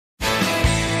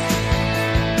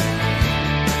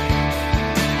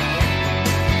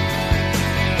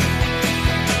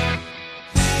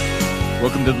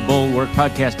Welcome to the Bulwark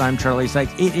Podcast. I'm Charlie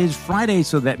Sykes. It is Friday,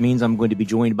 so that means I'm going to be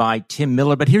joined by Tim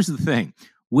Miller. But here's the thing.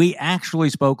 We actually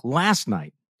spoke last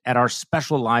night at our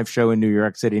special live show in New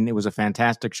York City, and it was a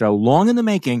fantastic show, long in the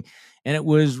making, and it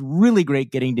was really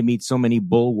great getting to meet so many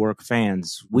Bulwark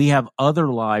fans. We have other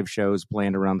live shows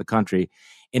planned around the country,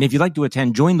 and if you'd like to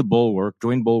attend, join the Bulwark,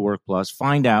 join Bulwark Plus,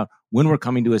 find out when we're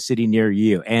coming to a city near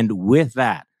you. And with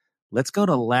that, let's go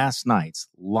to last night's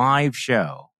live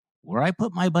show, where I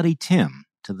put my buddy Tim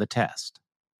to the test.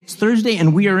 It's Thursday,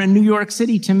 and we are in New York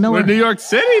City. Tim Miller. We're in New York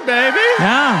City, baby.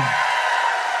 Yeah.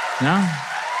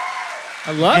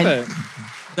 I love it.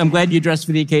 I'm glad you dressed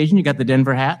for the occasion. You got the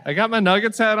Denver hat. I got my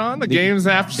Nuggets hat on. The game's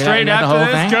straight after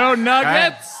this. Thing? Go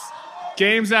Nuggets.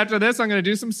 Games after this. I'm going to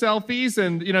do some selfies.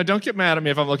 And, don't get mad at me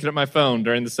if I'm looking at my phone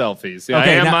during the selfies. Yeah,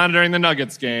 okay, I am monitoring the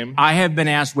Nuggets game. I have been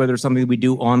asked whether something we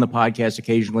do on the podcast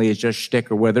occasionally is just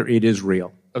shtick or whether it is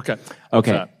real. Okay.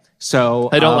 So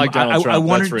I don't like Donald Trump. I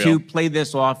wanted to play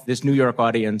this off, this New York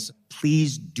audience.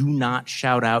 Please do not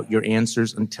shout out your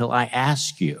answers until I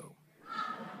ask you.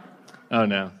 Oh,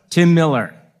 no. Tim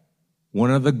Miller,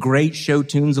 one of the great show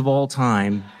tunes of all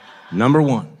time, number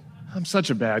one. I'm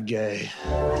such a bad gay.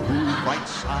 Right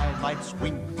side lights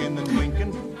winking and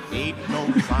winking. Ain't no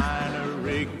finer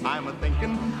rig. I'm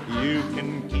a-thinking you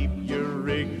can keep your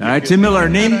rig. All right, Tim Miller,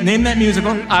 name that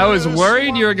musical. I was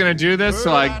worried you were going to do this,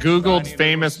 so I Googled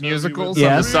famous musicals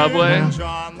on the subway.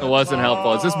 It wasn't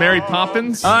helpful. Is this Mary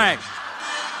Poppins? All right.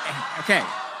 Okay.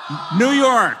 New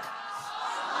York.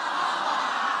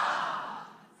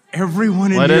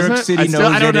 Everyone in New York City knows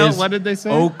I don't know. It is What did they say?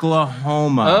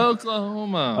 Oklahoma.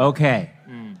 Okay.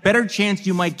 Better chance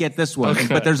you might get this one,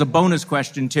 but there's a bonus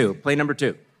question, too. Play number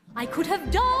 2. I could have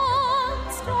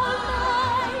danced all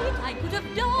night. I could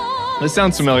have danced. This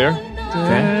sounds familiar.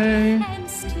 Okay. And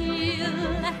still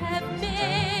have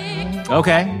made.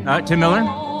 Okay. Tim Miller?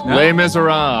 No? Les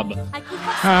Miserables.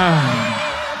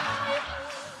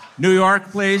 New York,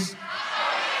 please.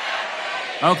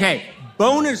 Okay.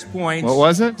 Bonus points. What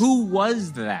was it? Who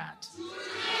was that?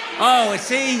 Oh,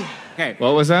 see? Okay.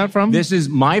 What was that from? This is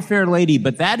My Fair Lady,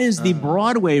 but that is the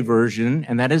Broadway version,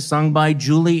 and that is sung by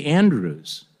Julie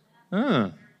Andrews.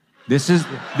 This is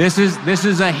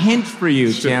a hint for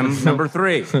you, Tim. Number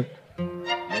 3.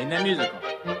 Name that musical.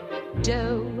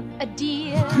 Doe, a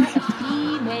deer, a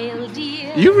female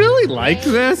deer. You really like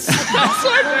this?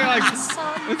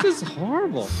 This is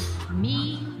horrible.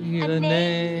 Me, The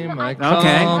name I call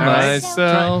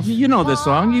myself. You know this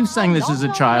song. You sang this as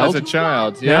a child. As a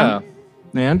child, yeah.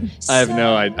 And? I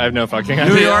have no fucking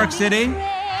idea. New York City.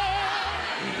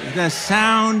 The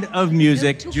Sound of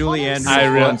Music. Julie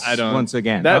Andrews once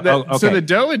again. Okay. So the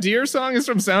Doe a Deer song is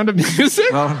from Sound of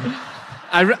Music? Well,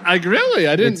 I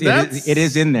didn't. It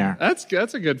is in there. That's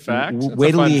a good fact.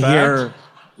 Wait till you hear.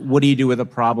 What do you do with a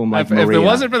problem like Maria? If it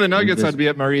wasn't for the Nuggets, I'd be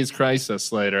at Marie's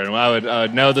Crisis later, and I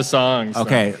would know the songs. So.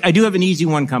 Okay, I do have an easy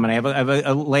one coming. I have a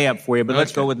layup for you, but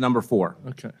let's go with number 4.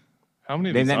 Okay. How many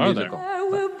of these are there? There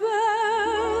were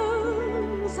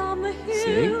bells on the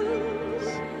hills,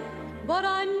 but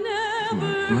I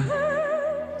never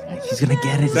heard. He's gonna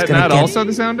get it. Is that not also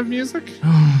the Sound of Music?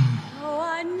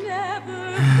 I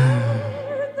never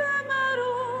heard them at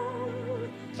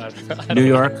all. New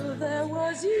York.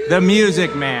 The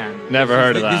Music Man. Never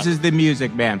heard of that. This is The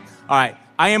Music Man. All right.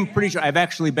 I am pretty sure I've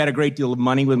actually bet a great deal of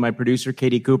money with my producer,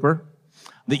 Katie Cooper,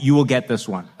 that you will get this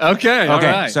one. Okay. All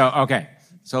right.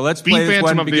 So let's play this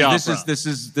one because this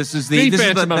is the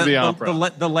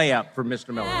layup for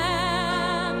Mr. Miller.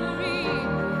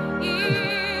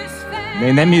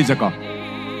 Name that musical.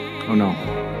 Oh no.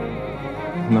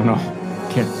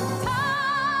 Can't.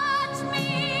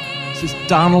 This is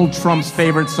Donald Trump's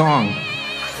favorite song.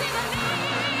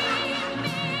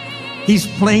 He's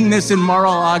playing this in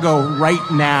Mar-a-Lago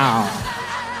right now.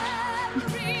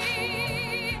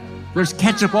 There's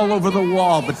ketchup all over the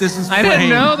wall, but this is playing. I didn't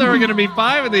know there were going to be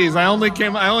 5 of these. I only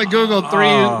Googled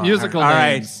 3 musical names. All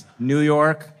right. New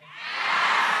York.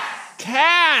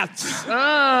 Cats. Oh.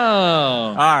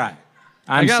 All right.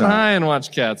 I got high and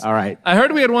watched Cats. All right. I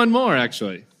heard we had one more,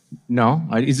 actually. No.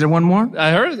 Is there one more? I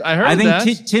heard I think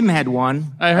that. Tim had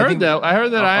one. I heard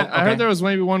there was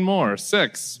maybe one more.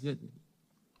 6.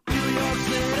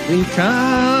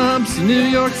 Cops, New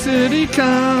York City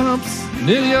cops,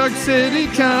 New York City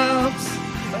cops,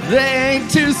 they ain't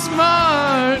too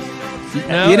smart.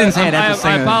 No, you didn't say it.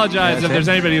 I apologize if there's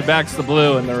anybody who backs the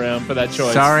blue in the room for that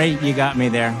choice. Sorry, you got me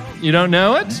there. You don't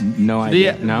know it? No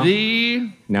idea.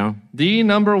 The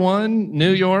number 1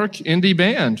 New York indie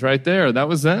band right there. That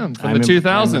was them from the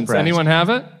 2000s. Anyone have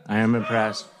it? I am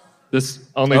impressed.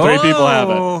 Only 3 people have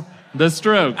it. The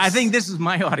Strokes. I think this is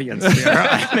my audience here.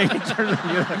 I'm making sure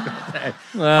that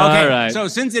you okay. All right. So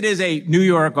since it is a New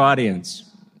York audience,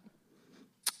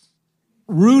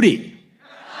 Rudy,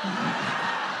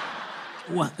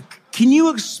 can you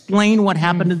explain what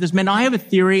happened to this man? Now, I have a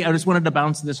theory. I just wanted to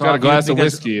bounce this off. Got a glass of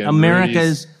whiskey.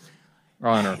 America's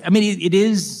honor. I mean, it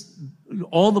is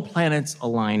all the planets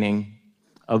aligning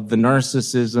of the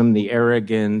narcissism, the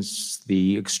arrogance,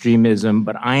 the extremism,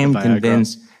 but I am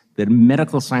convinced that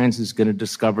medical science is going to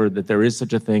discover that there is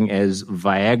such a thing as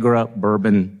Viagra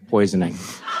bourbon poisoning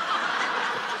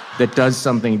that does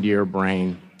something to your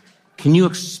brain. Can you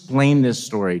explain this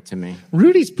story to me?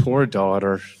 Rudy's poor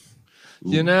daughter.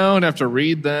 You know, and have to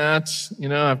read that. You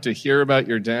know, have to hear about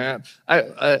your dad. I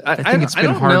think it's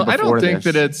been hard before I don't think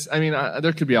this. that it's. I mean,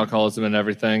 there could be alcoholism and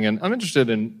everything, and I'm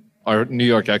interested in our New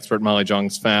York expert Molly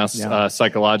Jong's fast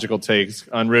psychological takes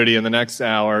on Rudy in the next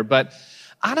hour. But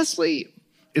honestly,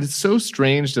 it's so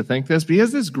strange to think this. But he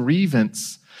has this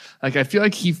grievance. Like, I feel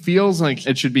like he feels like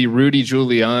it should be Rudy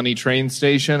Giuliani train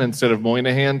station instead of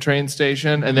Moynihan train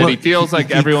station, and then he feels like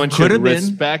everyone should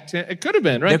respect him. It could have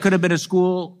been, right? There could have been a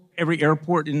school. Every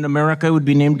airport in America would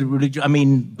be named Rudy. I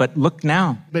mean, but look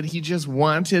now. But he just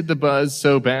wanted the buzz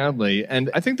so badly. And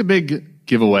I think the big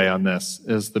giveaway on this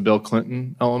is the Bill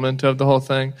Clinton element of the whole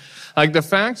thing. Like the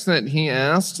fact that he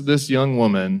asked this young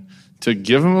woman to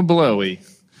give him a blowy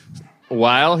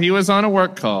while he was on a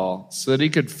work call so that he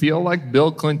could feel like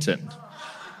Bill Clinton.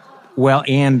 Well,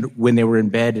 and when they were in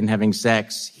bed and having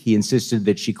sex, he insisted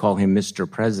that she call him Mr.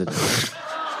 President.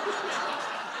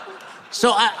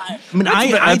 So I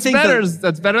think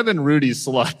that's better than Rudy's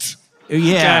slut.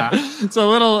 Yeah, it's a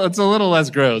little less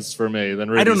gross for me than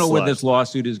Rudy's I don't know slut. where this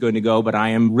lawsuit is going to go, but I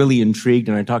am really intrigued,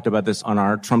 and I talked about this on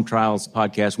our Trump Trials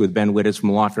podcast with Ben Wittes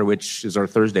from Lawfare, which is our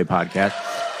Thursday podcast.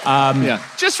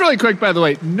 Just really quick, by the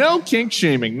way, no kink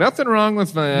shaming. Nothing wrong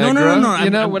with Viagra. No. You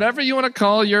know, whatever you want to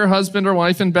call your husband or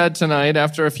wife in bed tonight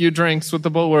after a few drinks with the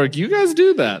Bulwark, you guys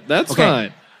do that. That's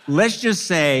fine. Let's just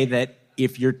say that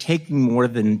if you're taking more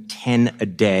than 10 a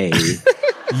day,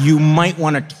 you might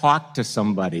want to talk to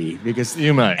somebody because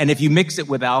you might. And if you mix it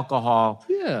with alcohol,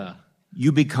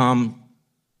 you become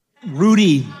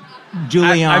Rudy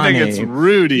Giuliani. I think it's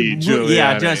Rudy Giuliani.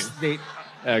 Yeah,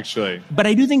 actually. But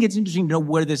I do think it's interesting to know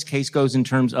where this case goes in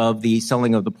terms of the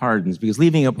selling of the pardons, because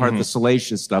leaving apart the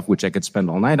salacious stuff, which I could spend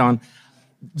all night on,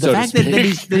 the fact that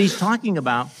he's talking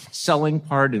about selling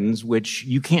pardons, which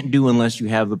you can't do unless you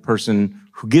have the person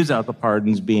who gives out the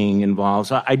pardons being involved.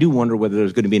 So I do wonder whether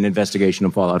there's going to be an investigation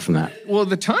and fallout from that. Well,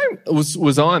 the Time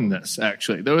was on this,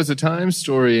 actually. There was a Time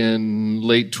story in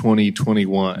late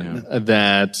 2021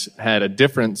 that had a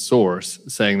different source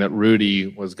saying that Rudy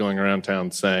was going around town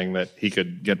saying that he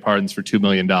could get pardons for $2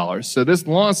 million. So this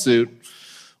lawsuit,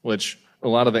 which a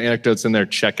lot of the anecdotes in there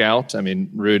check out. I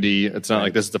mean, Rudy, it's not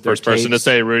like this is the first person to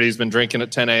say Rudy's been drinking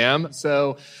at 10 a.m.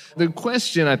 So the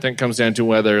question, I think, comes down to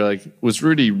whether, like, was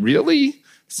Rudy really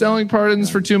selling pardons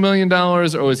for $2 million,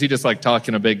 or was he just, like,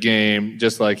 talking a big game,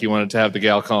 just like he wanted to have the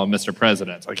gal call him Mr.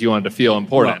 President, like he wanted to feel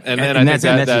important? Well, and that's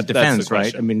his defense, that's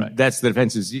right? I mean, that's the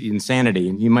defense is insanity,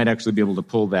 and you might actually be able to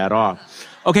pull that off.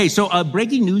 Okay, so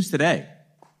breaking news today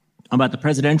about the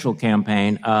presidential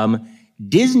campaign.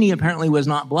 Disney apparently was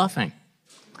not bluffing.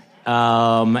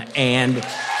 And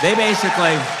they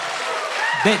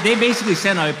basically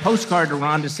sent a postcard to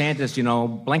Ron DeSantis,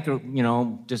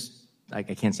 just I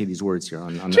can't say these words here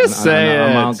on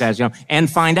guys, and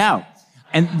find out.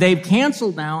 And they've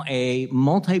canceled now a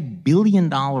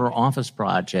multi-billion-dollar office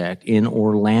project in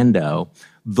Orlando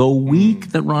the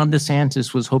week that Ron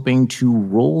DeSantis was hoping to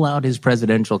roll out his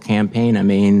presidential campaign. I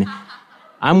mean,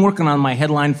 I'm working on my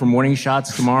headline for Morning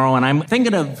Shots tomorrow, and I'm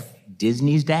thinking of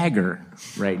Disney's Dagger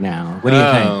right now. What do you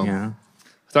think? Yeah.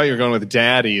 I thought you were going with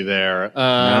Daddy there.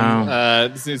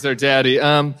 Disney's their Daddy.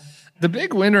 The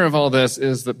big winner of all this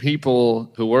is the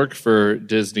people who work for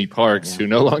Disney parks who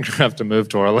no longer have to move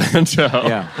to Orlando.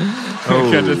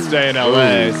 Who get to stay in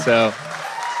LA. So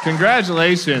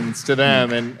congratulations to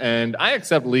them. And I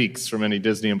accept leaks from any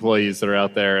Disney employees that are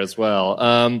out there as well.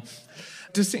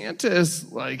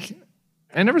 DeSantis,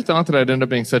 I never thought that I'd end up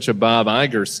being such a Bob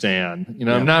Iger stan.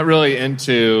 I'm not really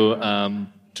into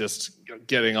just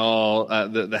getting all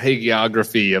the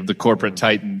hagiography of the corporate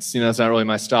titans. It's not really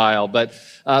my style. But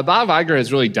Bob Iger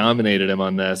has really dominated him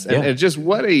on this. And just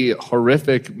what a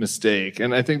horrific mistake.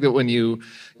 And I think that when you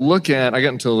look at, I got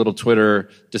into a little Twitter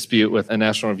dispute with a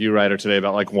National Review writer today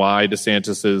about why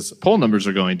DeSantis's poll numbers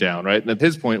are going down, right? And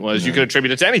his point was you could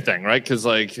attribute it to anything, right? Because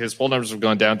his poll numbers have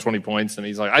gone down 20 points. And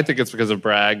he's like, I think it's because of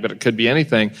Bragg, but it could be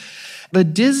anything. The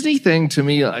Disney thing, to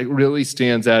me, really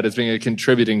stands out as being a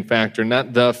contributing factor,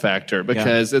 not the factor,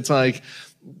 because it's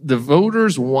the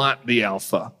voters want the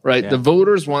alpha, right? Yeah. The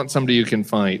voters want somebody who can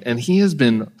fight. And he has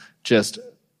been just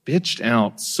bitched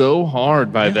out so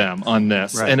hard by them on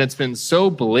this. Right. And it's been so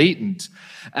blatant.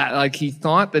 Like he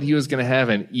thought that he was going to have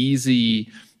an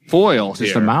easy foil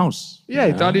Just here. a mouse. Yeah,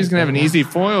 he thought he was going to have an easy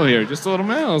foil here, just a little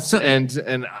mouse.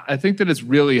 And I think that it's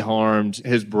really harmed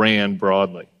his brand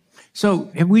broadly.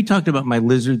 So have we talked about my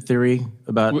lizard theory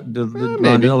about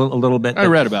maybe. a little bit? I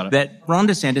read about it. That Ron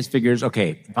DeSantis figures,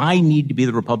 okay, if I need to be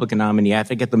the Republican nominee, I have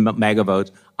to get the MAGA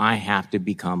votes, I have to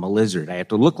become a lizard. I have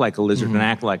to look like a lizard and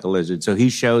act like a lizard. So he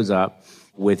shows up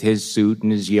with his suit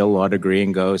and his Yale law degree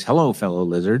and goes, hello, fellow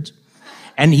lizards.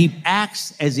 And he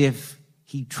acts as if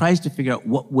he tries to figure out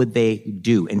what would they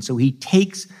do. And so he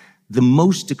takes the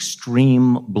most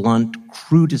extreme, blunt,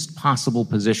 crudest possible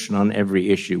position on every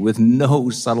issue with no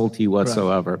subtlety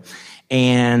whatsoever. Right.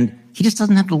 And he just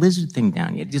doesn't have the lizard thing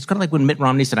down yet. It's kind of like when Mitt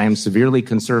Romney said, I am severely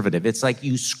conservative. It's like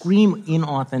you scream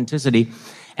inauthenticity.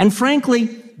 And frankly,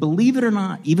 believe it or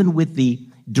not, even with the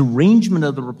derangement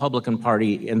of the Republican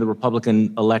Party and the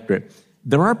Republican electorate,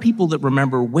 there are people that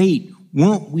remember, wait,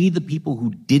 weren't we the people who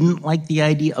didn't like the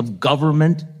idea of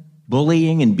government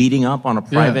bullying and beating up on a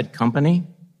private company?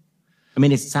 I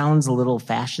mean, it sounds a little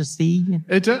fascist-y.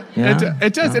 It does. Yeah.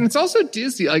 It does. And it's also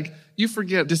Disney. Like, you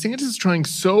forget, DeSantis is trying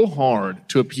so hard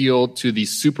to appeal to the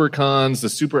super cons, the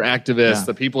super activists,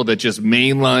 the people that just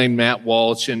mainline Matt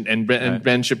Walsh and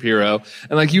Ben Shapiro.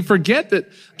 And, like, you forget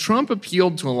that Trump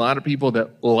appealed to a lot of people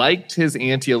that liked his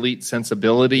anti-elite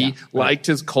sensibility, liked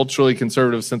his culturally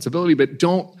conservative sensibility, but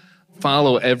don't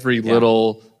follow every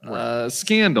little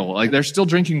scandal. Like, they're still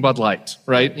drinking Bud Light,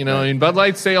 right? You know, I mean, Bud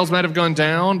Light sales might have gone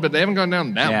down, but they haven't gone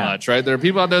down that much, right? There are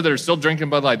people out there that are still drinking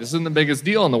Bud Light. This isn't the biggest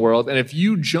deal in the world. And if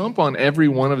you jump on every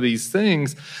one of these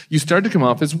things, you start to come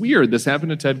off as weird. This happened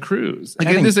to Ted Cruz. Like,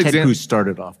 I think Ted Cruz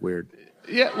started off weird.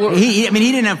 Yeah, well, he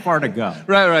didn't have far to go.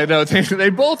 Right. No,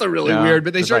 they both are really weird,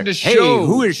 but they started to show. Hey,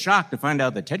 who is shocked to find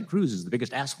out that Ted Cruz is the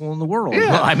biggest asshole in the world? Yeah.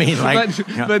 Well, I mean, like,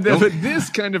 but this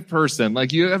kind of person,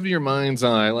 like you have in your mind's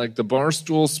eye, like the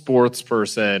Barstool Sports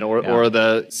person, or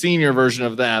the senior version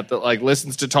of that like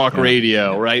listens to talk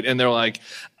radio, right? And they're like,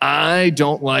 I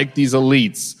don't like these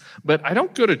elites. But I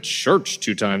don't go to church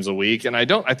 2 times a week, and I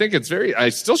think it's I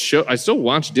still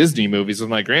watch Disney movies with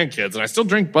my grandkids, and I still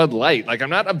drink Bud Light. Like,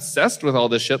 I'm not obsessed with all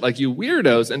this shit like you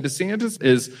weirdos, and DeSantis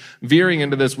is veering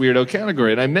into this weirdo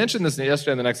category. And I mentioned this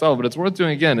yesterday in the Next Level, but it's worth doing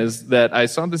again, is that I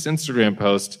saw this Instagram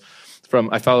post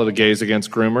I follow the Gays Against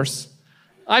Groomers.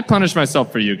 I punish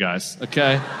myself for you guys,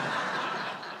 okay?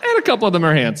 And a couple of them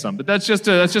are handsome, but that's just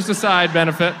a side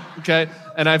benefit, okay?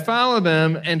 And I follow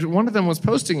them, and one of them was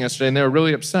posting yesterday, and they were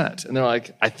really upset. And they're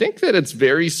like, I think that it's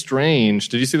very strange.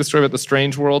 Did you see the story about the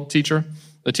Strange World teacher?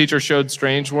 The teacher showed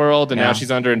Strange World, and now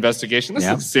she's under investigation. This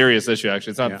is a serious issue,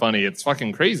 actually. It's not funny. It's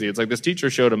fucking crazy. It's like this teacher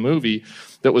showed a movie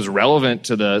that was relevant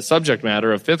to the subject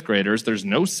matter of 5th graders. There's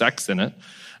no sex in it.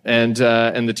 And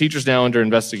the teacher's now under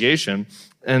investigation.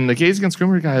 And the Gays Against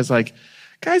Groomers guy is like,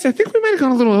 guys, I think we might have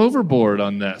gone a little overboard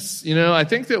on this. You know, I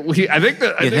think we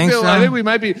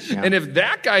might be. Yeah. And if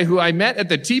that guy who I met at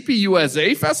the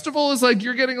TPUSA festival is like,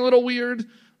 you're getting a little weird,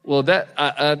 well,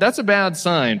 that's a bad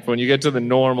sign for when you get to the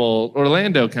normal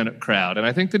Orlando kind of crowd. And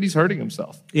I think that he's hurting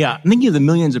himself. Yeah, I'm thinking of the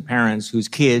millions of parents whose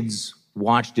kids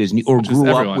watch Disney or grew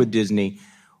up with Disney.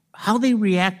 How they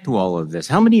react to all of this.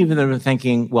 How many of them are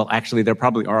thinking, well, actually, there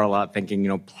probably are a lot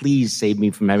thinking, please save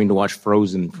me from having to watch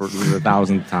Frozen for the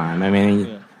 1,000th time. I mean,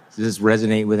 does this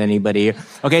resonate with anybody?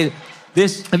 Okay,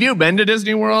 Have you been to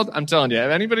Disney World? I'm telling you,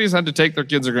 if anybody's had to take their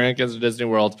kids or grandkids to Disney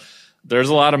World, there's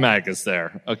a lot of MAGAs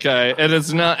there, okay? And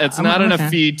it's not an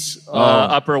effete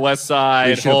Upper West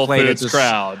Side Whole Foods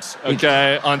crowd,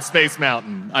 okay, on Space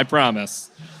Mountain, I promise.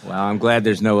 Well, I'm glad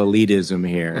there's no elitism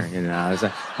here.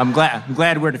 I'm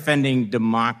glad we're defending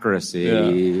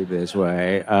democracy this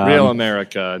way. Real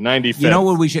America, 95th. You know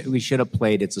what we should have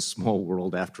played? It's a Small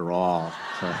World After All.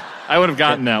 So, I would have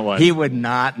gotten that one. He would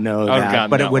not know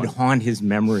that, but it would haunt his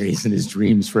memories and his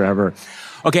dreams forever.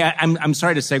 Okay, I'm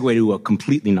sorry to segue to a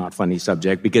completely not funny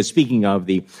subject, because speaking of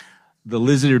the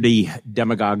lizardy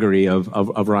demagoguery of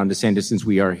Ron DeSantis, since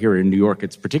we are here in New York,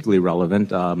 it's particularly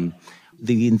relevant.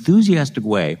 The enthusiastic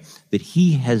way that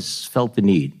he has felt the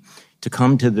need to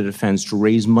come to the defense to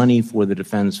raise money for the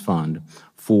defense fund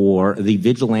for the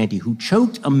vigilante who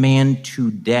choked a man to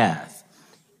death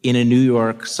in a New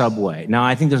York subway. Now,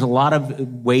 I think there's a lot of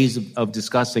ways of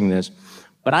discussing this,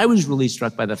 but I was really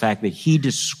struck by the fact that he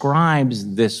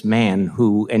describes this man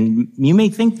who, and you may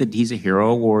think that he's a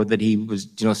hero or that he was,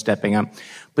 stepping up,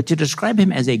 but to describe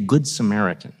him as a good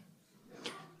Samaritan.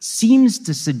 seems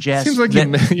to suggest Seems like you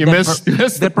missed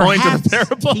the point of the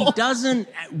parable. He doesn't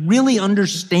really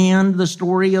understand the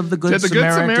story of the Good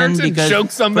Samaritan. Did the Good Samaritan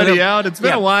choke somebody out? It's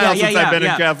been a while since I've been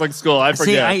in Catholic school. I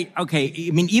forget.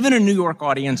 Even a New York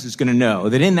audience is going to know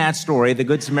that in that story, the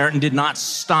Good Samaritan did not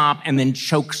stop and then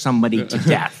choke somebody to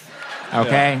death.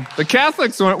 Okay? Yeah. The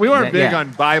Catholics, we weren't big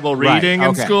on Bible reading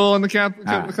in school in the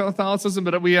Catholicism,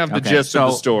 but we have the gist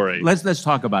of the story. Let's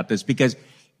talk about this because,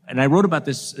 and I wrote about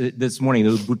this this morning,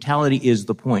 the brutality is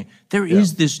the point. There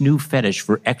is this new fetish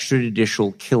for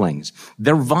extrajudicial killings.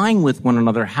 They're vying with one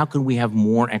another. How can we have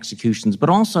more executions? But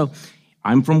also,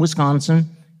 I'm from Wisconsin.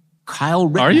 Kyle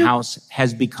Rittenhouse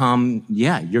has become,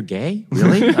 you're gay?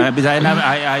 Really? I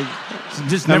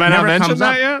just never comes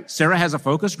up. Yet? Sarah has a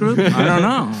focus group? I don't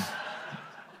know.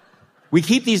 We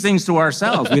keep these things to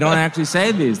ourselves. We don't actually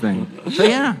say these things.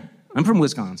 So I'm from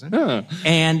Wisconsin.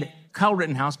 And Kyle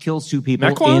Rittenhouse kills two people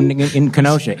in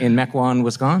Kenosha, in Mequon,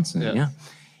 Wisconsin. Yeah.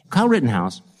 Kyle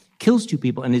Rittenhouse kills two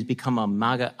people and has become a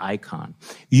MAGA icon.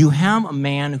 You have a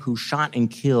man who shot and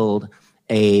killed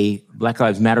a Black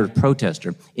Lives Matter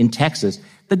protester in Texas.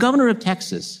 The governor of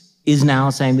Texas is now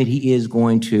saying that he is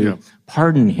going to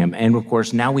pardon him. And, of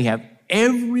course, now we have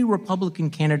every Republican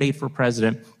candidate for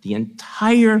president, the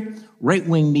entire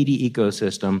right-wing media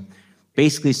ecosystem,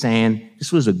 basically saying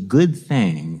this was a good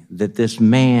thing that this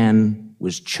man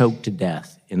was choked to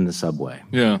death in the subway.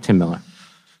 Yeah. Tim Miller.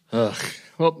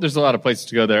 Well, there's a lot of places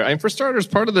to go there. I mean, for starters,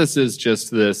 part of this is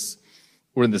just this,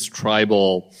 we're in this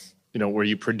tribal, where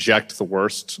you project the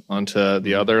worst onto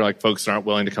the other. Like, folks aren't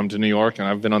willing to come to New York, and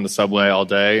I've been on the subway all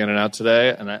day, in and out today,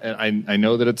 and I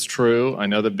know that it's true. I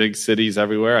know that big cities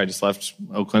everywhere. I just left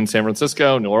Oakland, San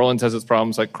Francisco. New Orleans has its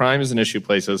problems. Like, crime is an issue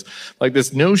places. Like,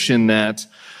 this notion that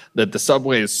the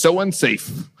subway is so unsafe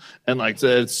and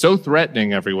it's so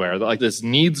threatening everywhere. Like, this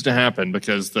needs to happen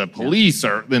because the police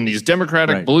are in these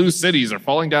democratic blue cities are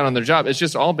falling down on their job. It's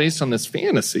just all based on this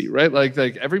fantasy, right? Like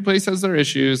every place has their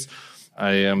issues.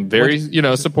 I am very,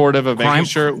 supportive of making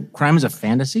sure crime is a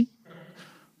fantasy.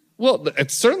 Well,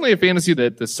 it's certainly a fantasy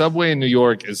that the subway in New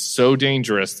York is so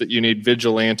dangerous that you need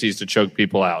vigilantes to choke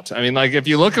people out. I mean, if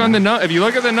you look at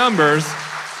the numbers,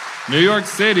 New York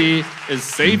City is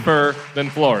safer than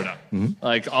Florida. Mm-hmm.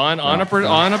 On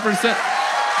a percent.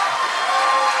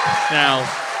 Now,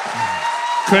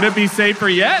 could it be safer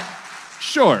yet?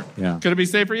 Sure. Yeah. Could it be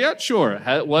safer yet? Sure.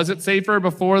 Was it safer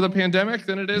before the pandemic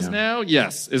than it is now?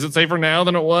 Yes. Is it safer now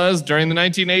than it was during the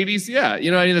 1980s? Yeah.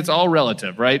 It's all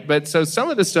relative, right? But so some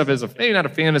of this stuff is maybe not a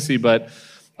fantasy, but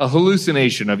a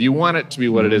hallucination of you want it to be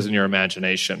what it is in your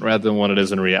imagination rather than what it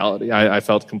is in reality. I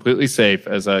felt completely safe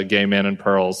as a gay man in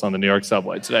pearls on the New York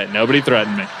subway today. Nobody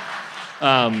threatened me.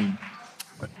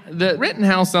 The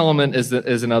Rittenhouse element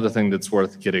is another thing that's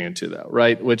worth getting into, though,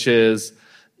 right? Which is,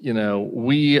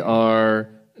 we are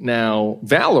now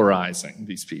valorizing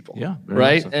these people,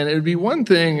 right? So. And it would be one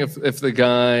thing if the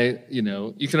guy,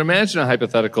 you can imagine a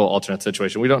hypothetical alternate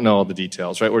situation. We don't know all the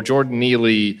details, right? Where Jordan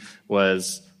Neely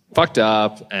was fucked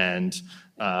up and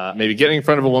maybe getting in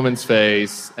front of a woman's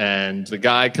face, and the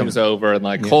guy comes over and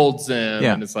holds him,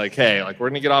 and it's like, hey, we're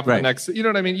gonna get off in the next. You know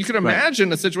what I mean? You could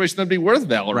imagine a situation that'd be worth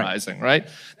valorizing, right?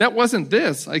 That wasn't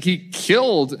this. He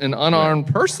killed an unarmed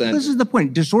person. This is the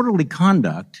point. Disorderly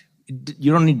conduct.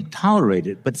 You don't need to tolerate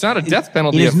it, but it's not a death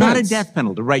penalty. It is not a death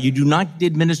penalty, right? You do not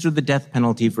administer the death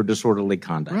penalty for disorderly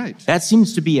conduct. Right. That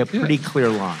seems to be a pretty clear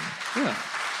line. Yeah.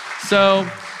 So.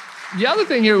 The other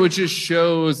thing here, which just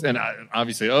shows, and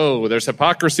obviously, there's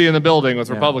hypocrisy in the building with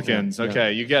Republicans.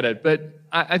 Okay, you get it. But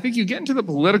I think you get into the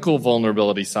political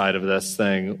vulnerability side of this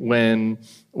thing when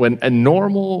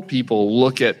normal people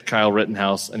look at Kyle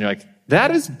Rittenhouse and you're like,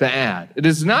 that is bad. It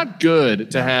is not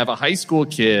good to have a high school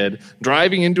kid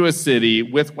driving into a city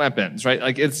with weapons,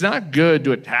 right? It's not good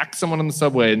to attack someone on the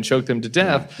subway and choke them to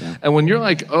death. Yeah. And when you're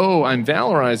like, I'm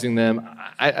valorizing them,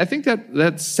 I think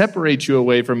that separates you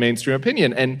away from mainstream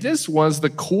opinion. And this was the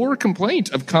core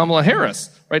complaint of Kamala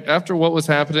Harris, right? After what was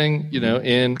happening,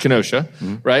 in Kenosha,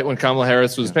 right? When Kamala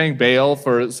Harris was paying bail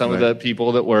for some of the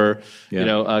people that were,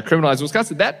 criminalized in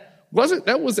Wisconsin. That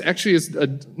was actually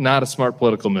not a smart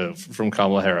political move from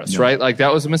Kamala Harris, right?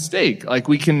 That was a mistake.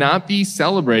 We cannot be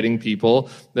celebrating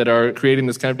people that are creating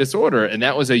this kind of disorder. And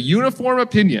that was a uniform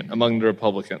opinion among the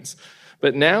Republicans.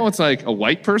 But now it's a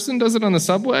white person does it on the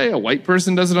subway, a white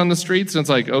person does it on the streets, and it's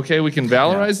okay, we can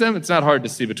valorize them. It's not hard to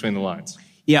see between the lines.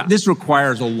 Yeah, this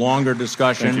requires a longer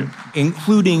discussion,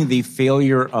 including the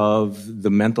failure of the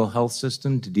mental health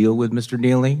system to deal with Mr.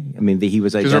 Neely. I mean, he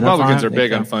was identified. Because Republicans are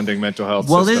big on funding mental health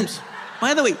systems.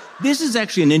 By the way, this is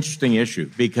actually an interesting issue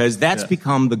because that's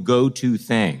become the go-to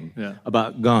thing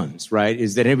about guns, right?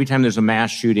 Is that every time there's a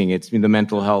mass shooting, it's the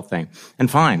mental health thing.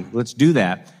 And fine, let's do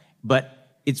that. But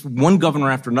it's one governor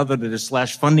after another that has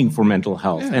slashed funding for mental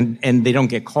health, and they don't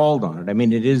get called on it. I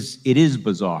mean, it is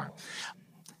bizarre.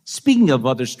 Speaking of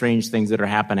other strange things that are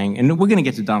happening, and we're going to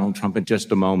get to Donald Trump in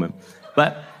just a moment,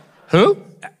 but... Who?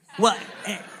 Well...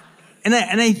 And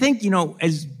I think,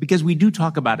 because we do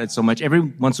talk about it so much, every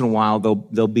once in a while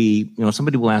there'll be,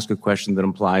 somebody will ask a question that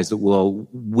implies that, well,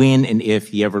 when and if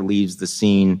he ever leaves the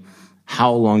scene,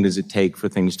 how long does it take for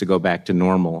things to go back to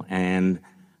normal? And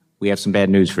we have some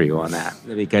bad news for you on that,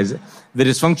 because the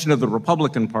dysfunction of the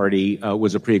Republican Party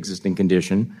was a pre-existing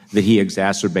condition that he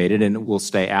exacerbated, and it will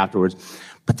stay afterwards.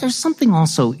 But there's something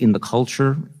also in the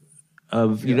culture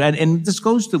of, and this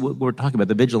goes to what we're talking about,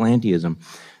 the vigilantism,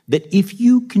 that if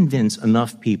you convince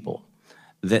enough people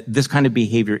that this kind of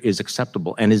behavior is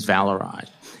acceptable and is valorized,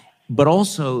 but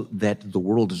also that the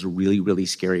world is a really, really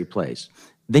scary place,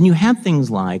 then you have things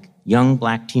like young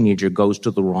black teenager goes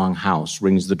to the wrong house,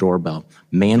 rings the doorbell,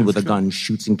 man with a gun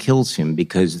shoots and kills him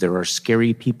because there are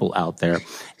scary people out there,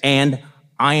 and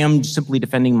I am simply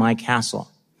defending my castle.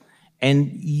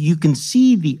 And you can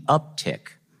see the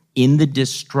uptick in the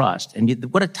distrust, and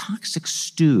what a toxic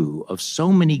stew of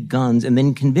so many guns, and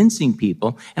then convincing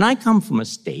people. And I come from a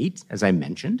state, as I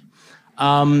mentioned,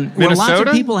 where lots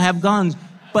of people have guns,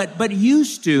 but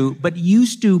used to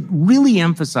really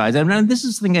emphasize. I mean, this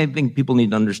is the thing I think people need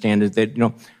to understand is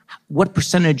that what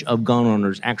percentage of gun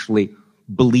owners actually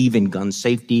believe in gun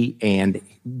safety and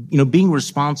being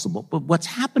responsible. But what's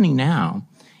happening now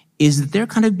is that they're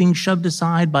kind of being shoved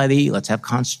aside by let's have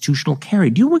constitutional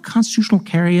carry. Do you know what constitutional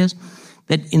carry is?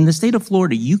 That in the state of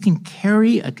Florida, you can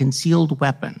carry a concealed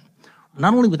weapon,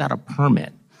 not only without a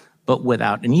permit, but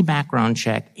without any background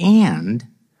check and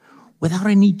without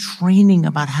any training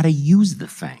about how to use the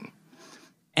thing.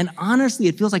 And honestly,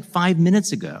 it feels like 5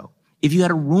 minutes ago, if you had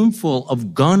a room full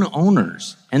of gun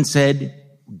owners and said,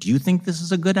 do you think this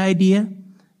is a good idea?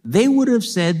 They would have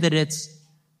said that it's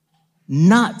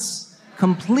nuts.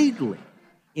 Completely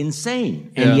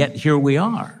insane, and yet here we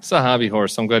are. It's a hobby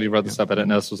horse. I'm glad you brought this up. I didn't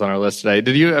know this was on our list today.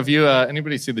 Have you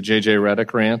anybody see the J.J.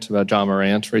 Redick rant about John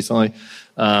Morant recently?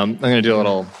 I'm going to do a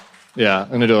little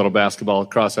basketball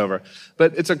crossover,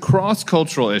 but it's a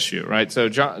cross-cultural issue, right? So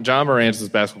John Morant is a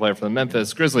basketball player for the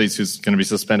Memphis Grizzlies who's going to be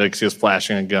suspended because he was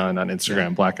flashing a gun on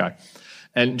Instagram, black guy.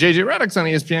 And J.J. Redick's on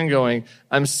ESPN going,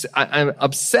 I'm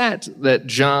upset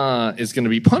that Ja is going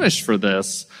to be punished for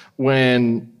this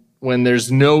when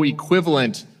there's no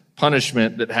equivalent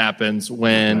punishment that happens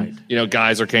when,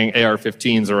 guys are carrying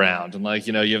AR-15s around. And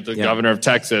you have the governor of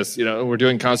Texas, we're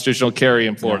doing constitutional carry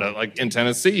in Florida, like in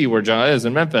Tennessee where Ja is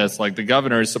in Memphis, like the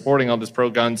governor is supporting all this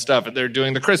pro-gun stuff and they're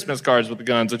doing the Christmas cards with the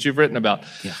guns, which you've written about.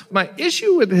 Yeah. My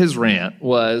issue with his rant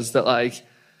was that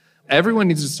everyone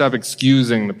needs to stop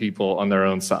excusing the people on their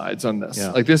own sides on this.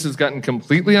 Yeah. This has gotten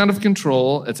completely out of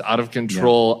control. It's out of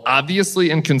control, obviously,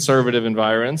 in conservative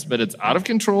environs, but it's out of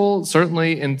control,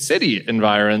 certainly in city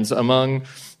environs among,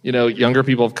 younger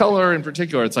people of color in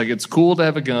particular. It's cool to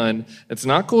have a gun. It's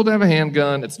not cool to have a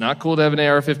handgun. It's not cool to have an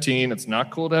AR-15. It's not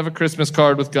cool to have a Christmas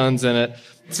card with guns in it.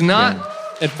 It's not.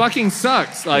 Yeah. It fucking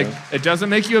sucks. It doesn't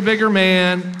make you a bigger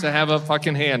man to have a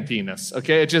fucking hand penis,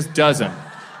 okay? It just doesn't.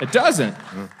 It doesn't.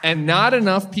 And not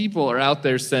enough people are out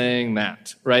there saying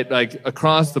that, right?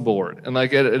 Across the board. And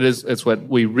it's what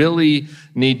we really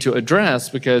need to address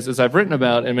because as I've written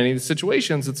about in many of the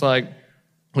situations, it's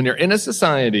when you're in a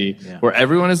society where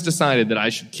everyone has decided that I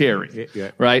should carry,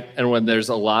 right? And when there's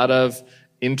a lot of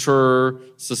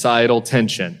inter-societal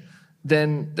tension,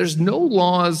 then there's no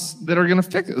laws that are going to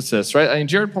fix this, right? I mean,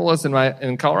 Jared Polis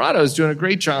in Colorado is doing a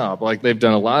great job. They've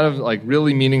done a lot of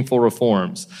really meaningful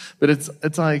reforms. But it's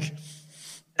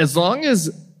as long as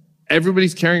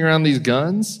everybody's carrying around these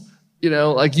guns,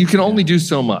 you can only do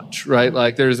so much,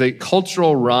 right? There's a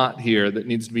cultural rot here that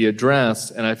needs to be addressed.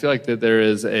 And I feel like that there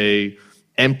is a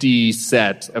empty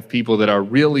set of people that are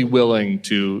really willing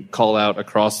to call out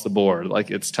across the board.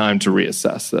 It's time to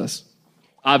reassess this.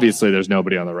 Obviously, there's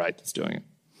nobody on the right that's doing it.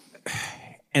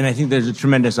 And I think there's a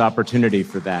tremendous opportunity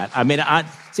for that. I mean, as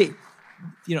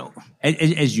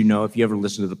you know, if you ever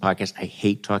listen to the podcast, I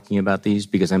hate talking about these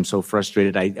because I'm so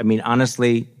frustrated. I mean,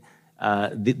 honestly,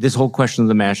 this whole question of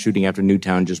the mass shooting after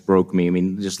Newtown just broke me. I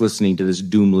mean, just listening to this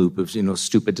doom loop of,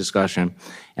 stupid discussion.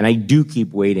 And I do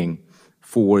keep waiting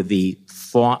for the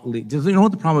thought leader. You know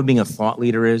what the problem of being a thought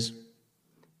leader is?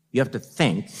 You have to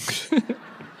think,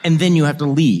 and then you have to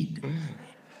lead.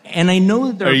 And I know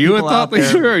that there are you a people thought out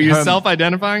there, leader? Are you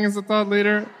self-identifying as a thought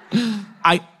leader?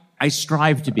 I I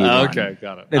strive to be one. Okay,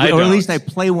 got it. Or at least I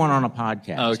play one on a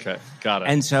podcast. Okay, got it.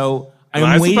 And so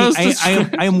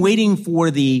I'm waiting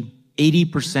for the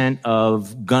 80%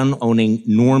 of gun-owning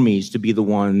normies to be the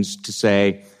ones to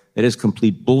say that is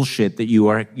complete bullshit that you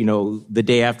are, the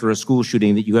day after a school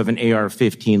shooting that you have an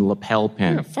AR-15 lapel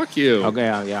pin. Yeah, fuck you. Okay,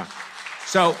 yeah.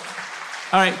 So,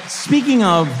 all right, speaking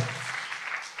of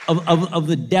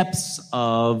the depths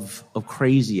of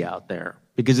crazy out there,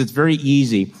 because it's very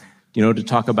easy, to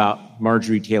talk about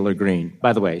Marjorie Taylor Greene.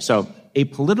 By the way, so a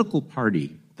political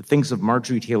party that thinks of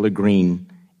Marjorie Taylor Greene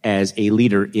as a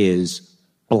leader is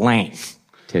blank,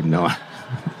 Ted Miller.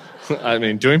 I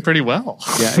mean, doing pretty well.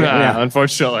 Yeah.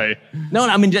 Unfortunately. No,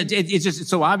 I mean, it's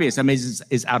so obvious. I mean,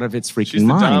 it's out of its freaking She's the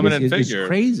mind. dominant figure. It's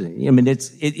crazy. I mean,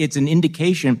 it's an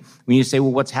indication when you say,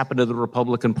 well, what's happened to the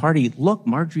Republican Party? Look,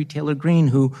 Marjorie Taylor Greene,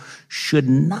 who should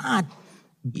not,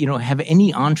 have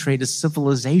any entree to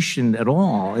civilization at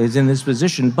all, is in this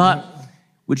position. But,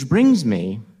 which brings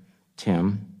me,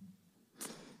 Tim,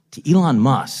 to Elon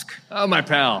Musk. Oh, my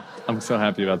pal. I'm so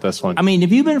happy about this one. I mean,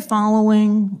 have you been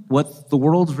following what the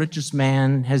world's richest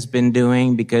man has been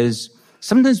doing? Because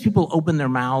sometimes people open their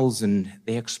mouths and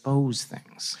they expose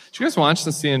things. Did you guys watch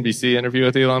the CNBC interview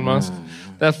with Elon Musk?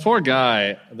 That poor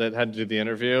guy that had to do the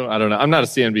interview, I don't know. I'm not a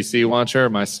CNBC watcher.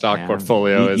 My stock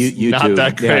portfolio is not too.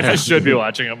 That great. Yeah. I should be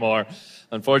watching it more.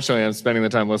 Unfortunately, I'm spending the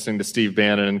time listening to Steve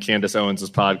Bannon and Candace Owens'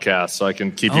 podcast, so I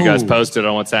can keep you guys posted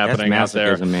on what's happening out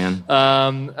there. Man.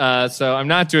 So I'm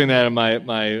not doing that, and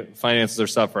my finances are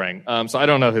suffering. So I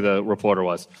don't know who the reporter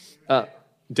was.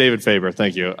 David Faber,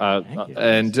 thank you.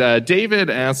 And David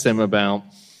asked him about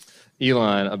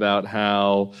Elon, about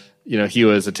how he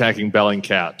was attacking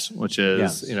Bellingcat, which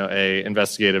is a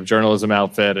investigative journalism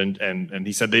outfit, and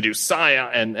he said they do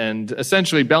PSYOP, and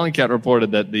essentially Bellingcat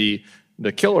reported that the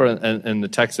killer in the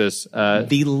Texas...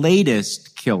 the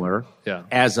latest killer,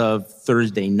 as of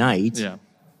Thursday night,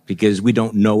 because we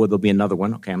don't know whether there'll be another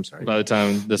one. Okay, I'm sorry. By the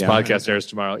time this podcast airs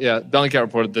tomorrow. Yeah, Bellingcat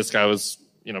reported this guy was,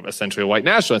 essentially a white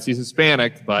nationalist. He's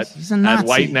Hispanic, but he's a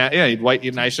Nazi. He had white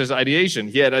nationalist ideation.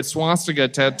 He had a swastika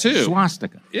tattoo.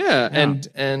 Swastika. Yeah.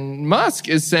 And Musk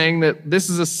is saying that this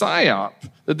is a PSYOP,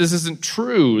 that this isn't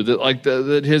true, that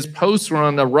that his posts were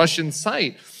on a Russian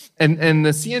site. And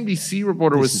the CNBC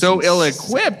reporter was so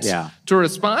ill-equipped to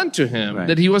respond to him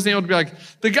that he wasn't able to be like,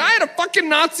 the guy had a fucking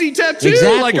Nazi tattoo.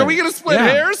 Exactly. Like, are we going to split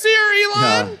hairs here,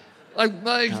 Elon?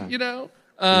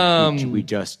 We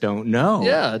just don't know.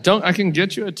 Yeah, I can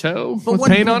get you a toe with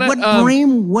paint on it.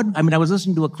 I was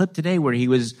listening to a clip today where he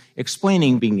was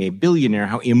explaining, being a billionaire,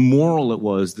 how immoral it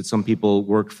was that some people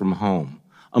worked from home.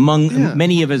 Among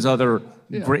many of his other...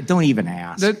 Don't even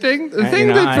ask. The thing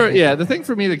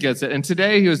for me that gets it, and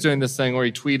today he was doing this thing where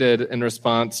he tweeted in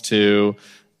response to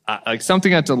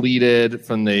something got deleted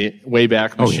from the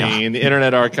Wayback Machine, the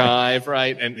Internet Archive,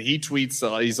 right? And he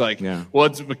tweets, he's like, well,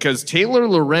 it's because Taylor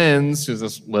Lorenz, who's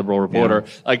this liberal reporter,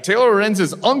 Taylor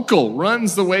Lorenz's uncle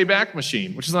runs the Wayback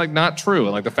Machine, which is not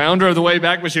true. And the founder of the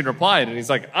Wayback Machine replied, and he's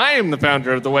like, I am the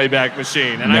founder of the Wayback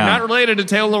Machine, and I'm not related to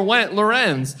Taylor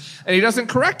Lorenz. And he doesn't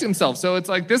correct himself. So it's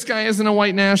this guy isn't a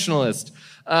white nationalist.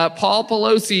 Paul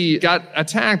Pelosi got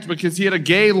attacked because he had a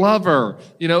gay lover,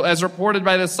 as reported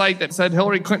by the site that said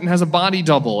Hillary Clinton has a body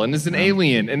double and is an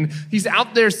alien. And he's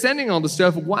out there sending all this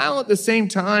stuff while at the same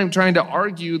time trying to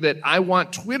argue that I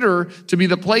want Twitter to be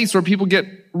the place where people get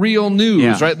real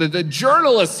news, right? The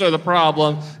journalists are the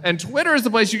problem, and Twitter is the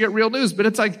place you get real news. But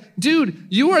it's dude,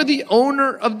 you are the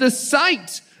owner of the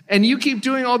site. And you keep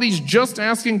doing all these just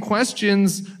asking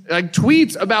questions,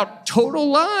 tweets about total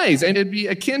lies. And it'd be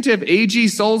akin to if A.G.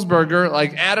 Sulzberger,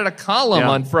 added a column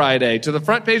on Friday to the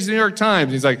front page of the New York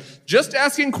Times. He's just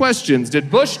asking questions. Did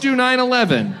Bush do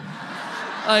 9/11?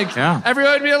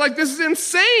 Everyone would be this is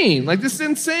insane. This is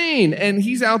insane. And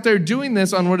he's out there doing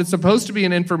this on what is supposed to be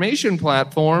an information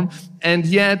platform. And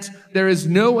yet there is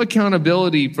no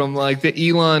accountability from the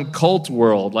Elon cult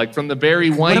world, from the Barry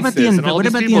Weiss and all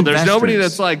these people. There's nobody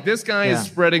that's this guy is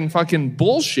spreading fucking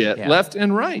bullshit left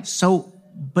and right. So,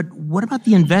 but what about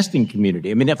the investing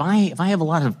community? I mean, if I have a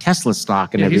lot of Tesla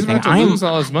stock and everything, he's about to lose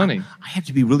all his money. I have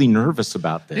to be really nervous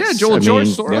about this. Yeah, George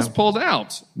Soros pulled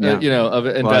out, of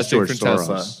investing from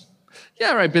Tesla.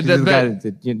 Yeah, right. But I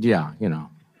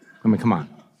mean, come on.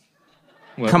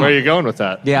 Where are you going with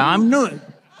that? Yeah, I'm not.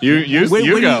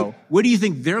 You go. Where do you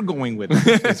think they're going with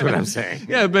it? That's what I'm saying.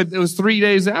 Yeah, but it was 3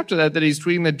 days after that he's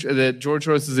tweeting that George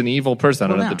Soros is an evil person. I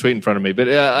don't have the tweet in front of me, but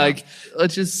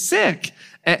it's just sick.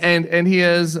 And he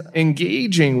is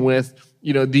engaging with,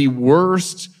 the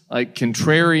worst,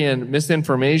 contrarian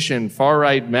misinformation,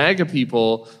 far-right MAGA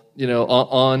people,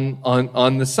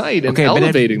 on the site and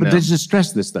elevating them. But let's just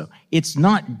stress this, though. It's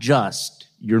not just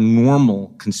your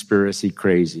normal conspiracy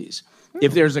crazies.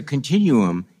 If there's a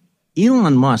continuum,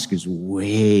 Elon Musk is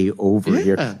way over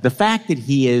here. The fact that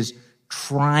he is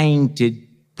trying to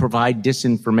provide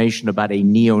disinformation about a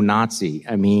neo-Nazi,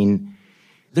 I mean,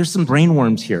 there's some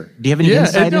brainworms here. Do you have any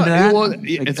insight into that? Well,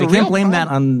 I can't blame that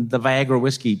on the Viagra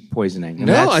whiskey poisoning.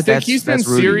 I think he's been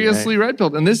seriously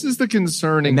red-pilled. And this is the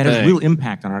concerning thing. And that has real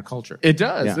impact on our culture. It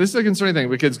does. Yeah. This is a concerning thing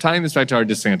because tying this back to our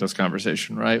DeSantis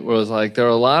conversation, right? Where it was like, there are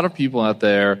a lot of people out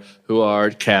there who are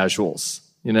casuals.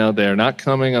 You know, they're not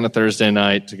coming on a Thursday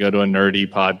night to go to a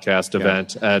nerdy podcast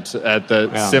event at the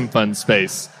Simfun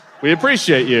space. We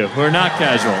appreciate you. We're not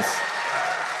casuals.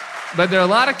 But there are a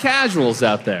lot of casuals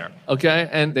out there, okay?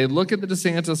 And they look at the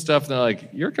DeSantis stuff and they're like,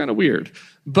 you're kind of weird.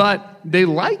 But they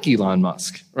like Elon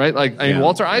Musk, right? Like, I mean,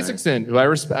 Walter Isaacson, who I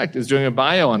respect, is doing a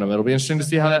bio on him. It'll be interesting to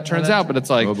see how that turns out. But it's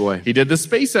like, he did the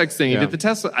SpaceX thing. He did the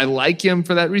Tesla. I like him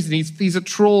for that reason. He's a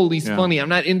troll. He's funny. I'm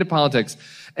not into politics.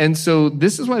 And so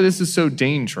this is why this is so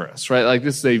dangerous, right? Like,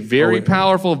 this is a very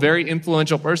powerful, very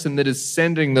influential person that is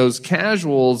sending those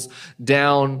casuals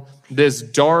down this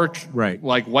dark,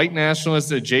 like white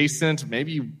nationalist adjacent,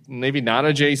 maybe not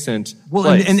adjacent. Well,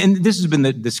 and this has been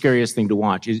the scariest thing to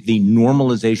watch is the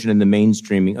normalization and the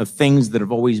mainstreaming of things that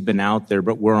have always been out there,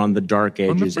 but we're on the dark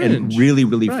edges and really,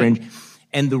 really fringe.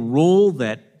 And the role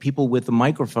that people with the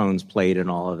microphones played in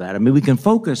all of that. I mean, we can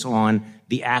focus on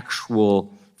the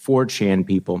actual 4chan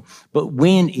people, but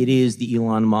when it is the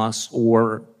Elon Musk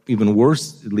or even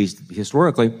worse, at least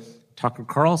historically, Tucker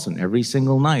Carlson every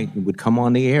single night would come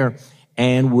on the air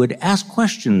and would ask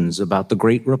questions about the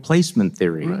Great Replacement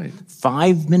Theory.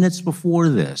 5 minutes before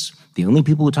this, the only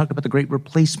people who talked about the Great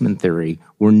Replacement Theory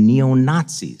were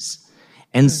neo-Nazis.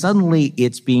 And suddenly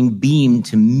it's being beamed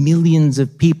to millions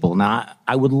of people. Now,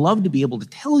 I would love to be able to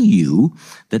tell you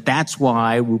that that's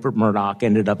why Rupert Murdoch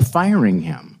ended up firing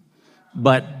him.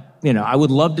 But, you know, I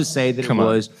would love to say that it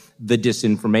was the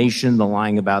disinformation, the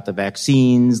lying about the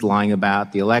vaccines, lying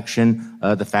about the election,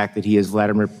 the fact that he is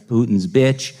Vladimir Putin's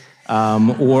bitch,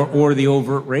 or the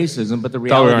overt racism. But the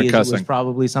reality is it was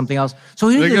probably something else. So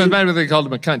it goes back to they called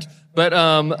him a cunt. But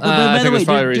I think that's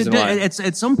probably the reason why.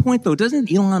 At some point, though,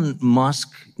 doesn't Elon Musk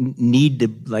need to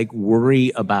like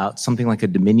worry about something like a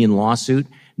Dominion lawsuit?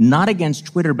 Not against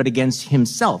Twitter, but against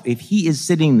himself. If he is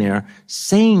sitting there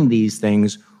saying these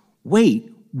things,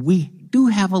 wait, we do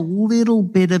have a little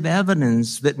bit of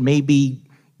evidence that maybe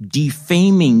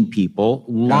defaming people,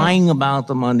 lying about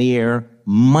them on the air,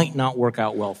 might not work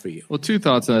out well for you. Well, two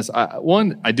thoughts on this.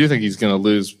 One, I do think he's going to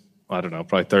lose, I don't know,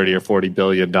 probably $30 or $40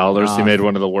 billion. He made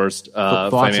one of the worst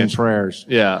thoughts and prayers.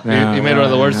 He made one of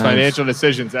the worst financial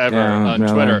decisions ever on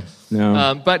Twitter.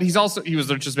 But he was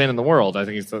the richest man in the world. I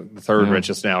think he's the third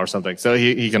richest now or something. So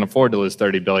he can afford to lose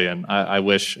 $30 billion. I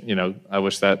wish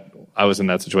that I was in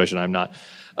that situation. I'm not.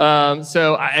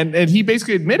 And he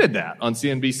basically admitted that on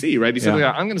CNBC, right? He said,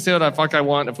 I'm going to say what the fuck I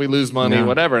want if we lose money,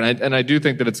 whatever. And I do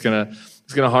think that it's going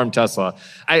to harm Tesla.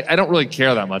 I don't really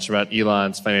care that much about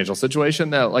Elon's financial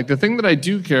situation. Though, like the thing that I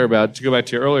do care about, to go back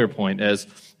to your earlier point, is,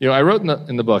 you know, I wrote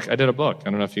in the book, I did a book. I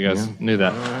don't know if you guys knew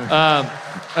that.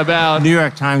 About New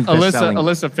York Times bestselling.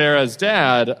 Alyssa Farah's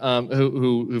dad,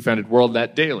 who founded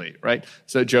WorldNet Daily, right?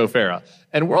 So Joe Farah.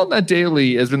 And WorldNet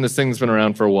Daily has been this thing that's been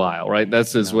around for a while, right?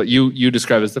 That's what you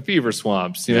describe as the fever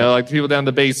swamps, you know, like the people down in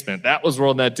the basement. That was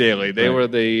WorldNet Daily. They were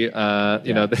the,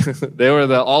 they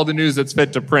were all the news that's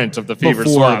fit to print of the fever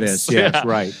swamps.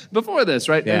 Before this,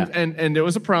 right? Yeah. And there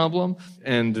was a problem,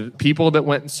 and people that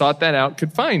went and sought that out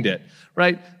could find it.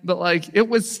 Right. But like it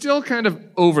was still kind of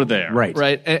over there.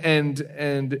 Right.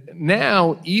 And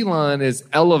now Elon is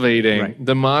elevating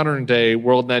the modern day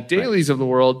WorldNet dailies of the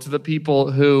world to the people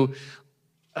who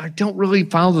don't really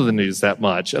follow the news that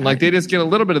much. And like they just get a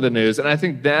little bit of the news. And I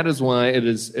think that is why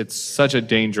it's such a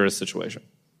dangerous situation.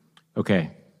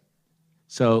 Okay.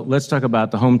 So let's talk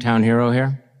about the hometown hero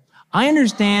here. I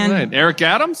understand. Right. Eric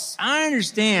Adams? I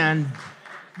understand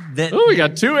that. Oh, we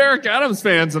got two Eric Adams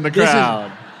fans in the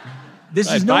crowd. This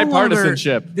is no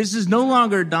bipartisanship. This is no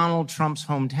longer Donald Trump's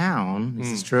hometown. This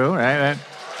is true, right?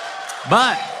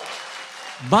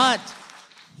 But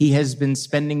he has been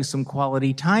spending some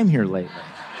quality time here lately.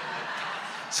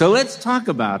 So let's talk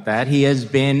about that. He has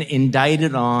been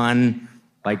indicted on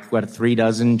 3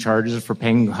 dozen charges for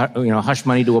paying hush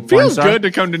money to a porn star. Feels good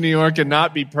to come to New York and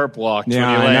not be perp walked when you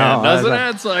land, doesn't it?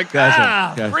 It's like,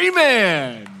 free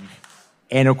man.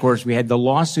 And of course, we had the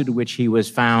lawsuit in which he was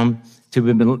found to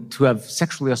have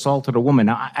sexually assaulted a woman.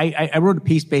 Now, I wrote a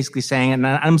piece basically saying, and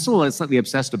I'm still slightly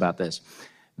obsessed about this,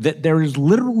 that there is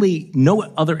literally no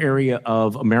other area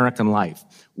of American life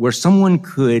where someone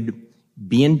could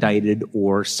be indicted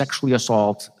or sexually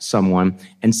assault someone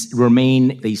and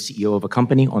remain the CEO of a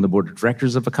company, on the board of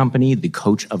directors of a company, the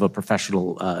coach of a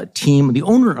professional team, the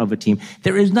owner of a team.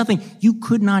 There is nothing. You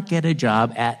could not get a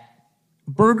job at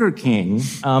Burger King,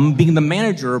 being the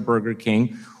manager of Burger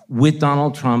King, with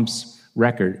Donald Trump's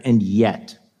record. And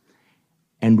yet,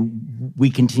 and we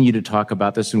continue to talk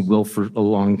about this and will for a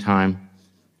long time,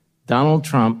 Donald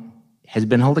Trump has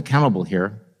been held accountable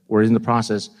here, or is in the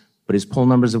process, but his poll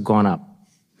numbers have gone up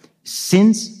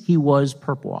since he was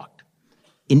perp walked.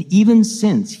 And even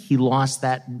since he lost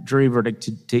that jury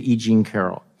verdict to E. Jean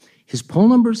Carroll, his poll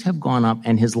numbers have gone up,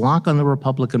 and his lock on the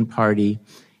Republican Party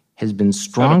has been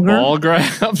stronger. A ball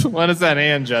grab? What is that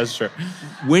hand gesture?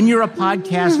 When you're a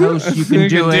podcast host, you can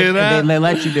do it. They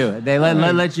let you do it. They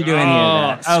let you do any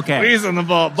of that. Okay. Squeezing the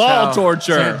ball.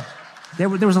 Torture. There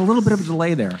was a little bit of a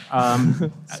delay there.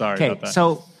 Sorry about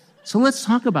that. So let's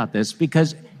talk about this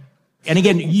because, and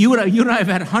again, you and I have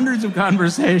had hundreds of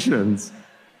conversations.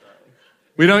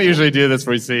 We don't usually do this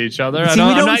when we see each other. I'm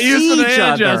not used to the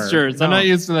hand gestures. No. I'm not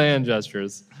used to the hand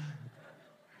gestures.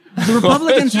 The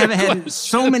Republicans have had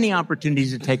so many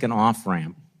opportunities to take an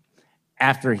off-ramp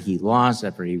after he lost,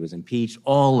 after he was impeached,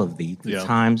 all of the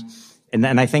times. And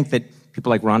I think that people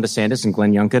like Ron DeSantis and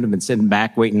Glenn Youngkin have been sitting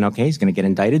back waiting, okay, he's going to get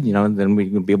indicted, and then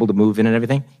we'll be able to move in and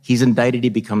everything. He's indicted, he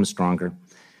becomes stronger.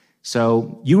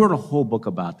 So you wrote a whole book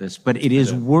about this, but it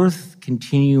is worth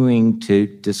continuing to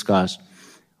discuss.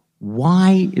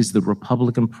 Why is the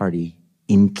Republican Party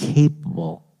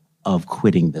incapable of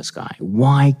quitting this guy?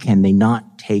 Why can they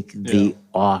not take the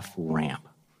off-ramp?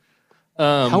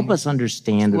 Help us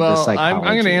understand the psychology.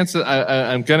 I'm going to answer.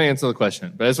 I'm going to answer the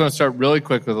question, but I just want to start really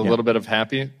quick with a little bit of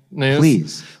happy news.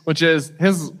 Please. Which is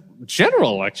his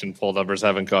general election poll numbers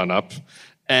haven't gone up,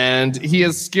 and he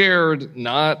has scared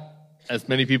not as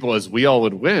many people as we all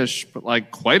would wish, but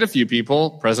like quite a few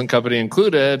people, present company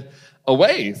included,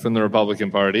 away from the Republican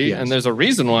Party. Yes. And there's a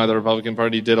reason why the Republican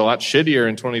Party did a lot shittier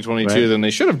in 2022 than they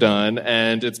should have done.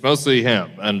 And it's mostly him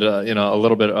and, a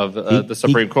little bit of the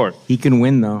Supreme Court. He can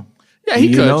win, though. Yeah,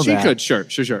 he could. Sure.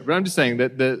 But I'm just saying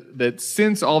that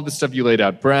since all the stuff you laid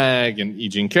out, Bragg and E.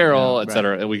 Jean Carroll, et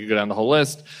cetera, and we could go down the whole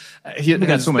list,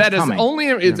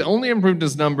 it's only improved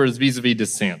his numbers vis-a-vis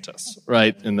DeSantis,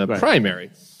 right, in the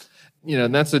primary.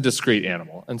 And that's a discrete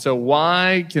animal. And so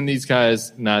why can these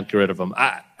guys not get rid of him?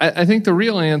 I think the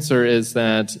real answer is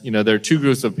that, there are two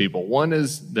groups of people. One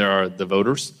is there are the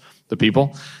voters, the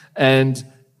people, and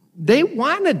they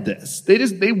wanted this.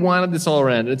 They wanted this all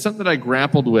around. And it's something that I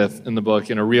grappled with in the book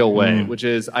in a real way, which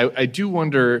is I do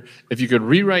wonder if you could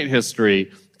rewrite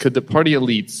history, could the party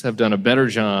elites have done a better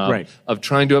job of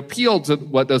trying to appeal to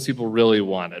what those people really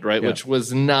wanted, right? Yeah. Which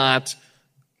was not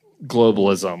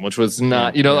globalism, which was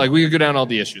not, like we could go down all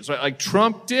the issues, right? Like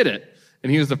Trump did it,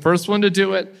 and he was the first one to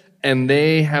do it, and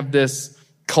they have this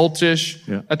cultish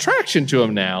attraction to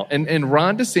him now. And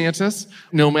Ron DeSantis,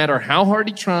 no matter how hard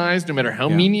he tries, no matter how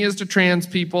mean he is to trans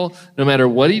people, no matter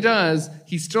what he does,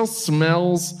 he still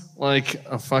smells like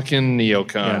a fucking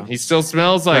neocon. Yeah. He still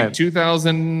smells like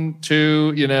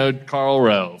 2002, Karl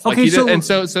Rove. Okay,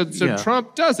 so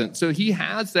Trump doesn't. So he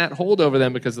has that hold over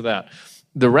them because of that.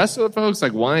 The rest of the folks,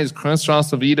 like, why is Crenshaw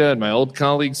Savita and my old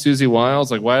colleague Susie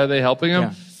Wiles, like, why are they helping him?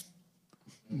 Yeah.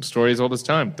 Stories old as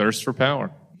time, thirst for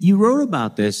power. You wrote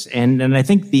about this, and I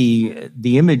think the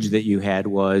image that you had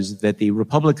was that the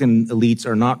Republican elites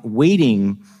are not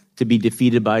waiting to be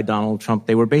defeated by Donald Trump.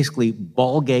 They were basically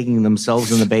ball-gagging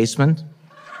themselves in the basement.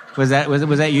 Was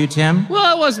that you, Tim?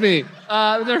 Well, it was me.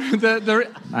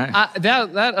 That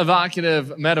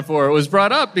evocative metaphor was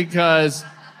brought up because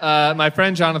my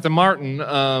friend Jonathan Martin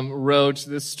wrote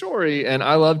this story, and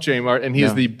I love Jay Martin, and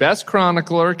he's the best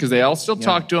chronicler, because they all still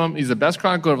talk to him. He's the best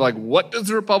chronicler of, like, what does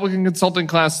the Republican consulting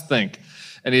class think?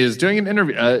 And he is doing an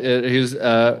interview.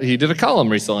 He did a column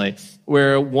recently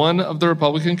where one of the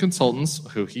Republican consultants,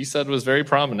 who he said was very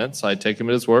prominent, so I take him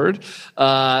at his word,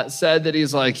 said that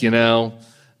he's like, the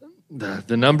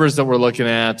numbers that we're looking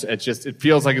at, it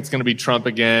feels like it's going to be Trump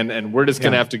again, and we're just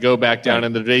going to have to go back down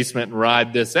in the basement and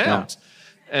ride this out. Yeah.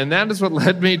 And that is what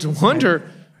led me to wonder,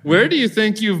 where do you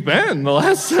think you've been the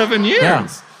last 7 years? Yeah.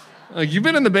 Like, you've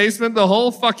been in the basement the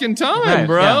whole fucking time,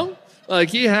 bro. Yeah. Like,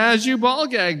 he has you ball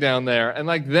gagged down there. And,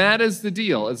 like, that is the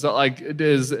deal. It's like, it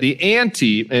is the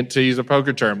ante, and to use a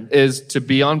poker term, is to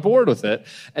be on board with it.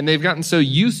 And they've gotten so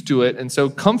used to it and so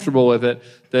comfortable with it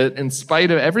that in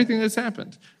spite of everything that's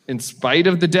happened, in spite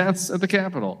of the deaths at the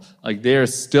Capitol, like, they're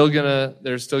still gonna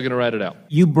ride it out.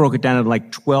 You broke it down into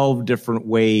like 12 different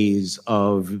ways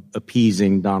of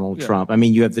appeasing Donald Trump. I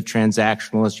mean, you have the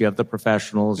transactionalists, you have the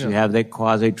professionals, you have the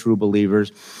quasi-true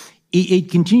believers.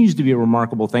 it continues to be a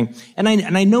remarkable thing. And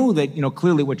I know that,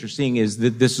 clearly what you're seeing is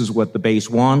that this is what the base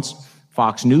wants.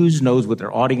 Fox News knows what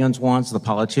their audience wants. The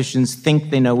politicians think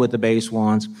they know what the base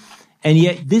wants. And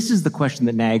yet this is the question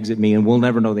that nags at me, and we'll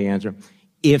never know the answer.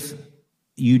 If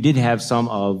you did have some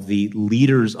of the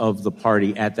leaders of the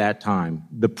party at that time,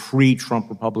 the pre-Trump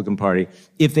Republican Party,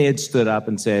 if they had stood up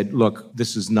and said, look,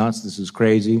 this is nuts, this is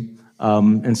crazy,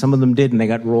 and some of them did, and they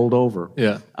got rolled over.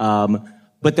 Yeah.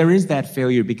 But there is that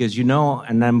failure because,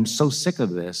 and I'm so sick of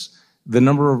this, the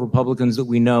number of Republicans that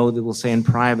we know that will say in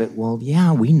private, well,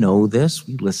 yeah, we know this.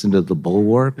 We listened to the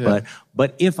Bulwark. Yeah.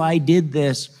 But if I did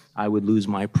this, I would lose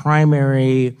my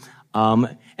primary.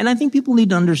 And I think people need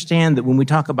to understand that when we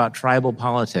talk about tribal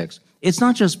politics, it's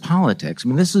not just politics. I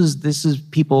mean, this is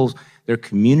people's, their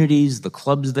communities, the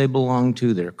clubs they belong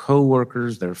to, their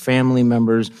coworkers, their family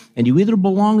members, and you either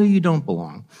belong or you don't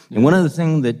belong. And one of the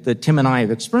things that Tim and I have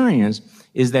experienced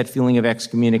is that feeling of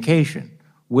excommunication,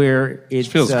 where it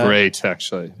feels great,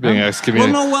 actually, being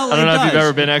excommunicated. I don't know if you've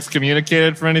ever been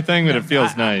excommunicated for anything, but it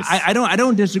feels nice. I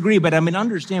don't disagree, but I mean,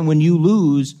 understand when you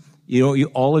lose,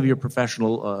 all of your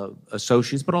professional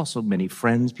associates, but also many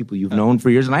friends, people you've known for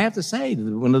years. And I have to say,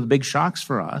 one of the big shocks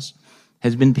for us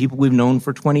has been people we've known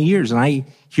for 20 years. And I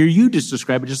hear you just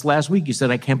describe it just last week. You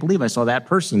said, I can't believe I saw that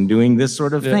person doing this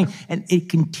sort of thing. And it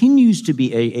continues to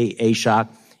be a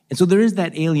shock. And so there is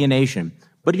that alienation.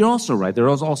 But you're also right. There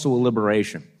is also a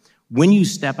liberation. When you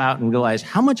step out and realize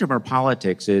how much of our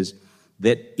politics is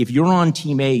that if you're on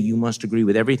Team A, you must agree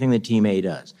with everything that Team A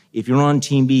does. If you're on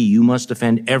Team B, you must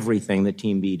defend everything that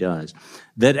Team B does.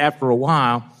 That after a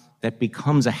while, that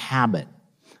becomes a habit.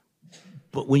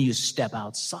 But when you step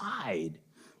outside,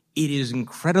 it is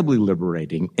incredibly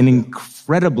liberating and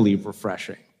incredibly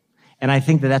refreshing. And I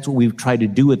think that that's what we've tried to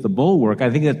do at the Bulwark. I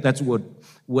think that that's what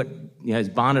has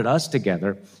bonded us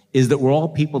together, is that we're all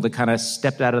people that kind of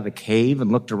stepped out of the cave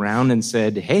and looked around and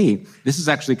said, hey, this is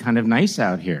actually kind of nice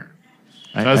out here.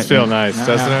 It does feel nice,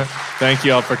 doesn't it? Thank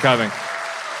you all for coming.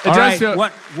 All right,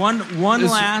 one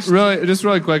last...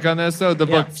 Really quick on this, though. The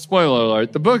book, spoiler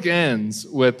alert, the book ends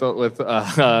with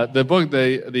the book,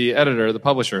 the editor, the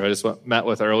publisher I just met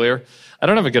with earlier. I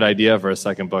don't have a good idea for a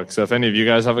second book, so if any of you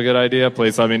guys have a good idea,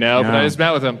 please let me know. Yeah. But I just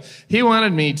met with him. He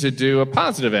wanted me to do a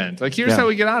positive end. Like, here's how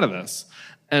we get out of this.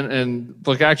 And the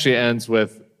book actually ends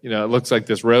with, it looks like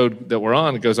this road that we're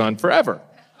on, it goes on forever.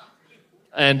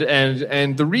 And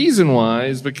the reason why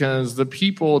is because the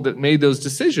people that made those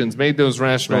decisions, made those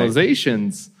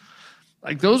rationalizations,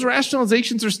 like those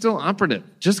rationalizations are still operative.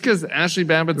 Just because Ashley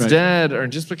Babbitt's dead, or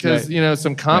just because,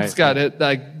 some cops got it,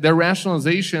 like their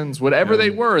rationalizations, whatever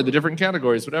they were, the different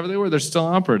categories, whatever they were, they're still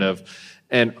operative.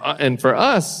 And for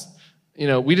us,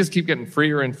 we just keep getting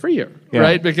freer and freer,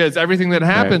 right? Because everything that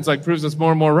happens proves us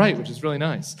more and more right, which is really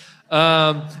nice.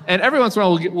 And every once in a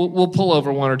while we'll pull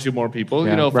over one or two more people,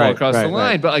 fall across the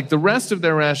line. But like the rest of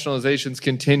their rationalizations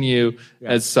continue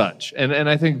as such. And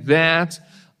I think that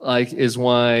is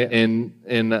why in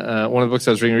one of the books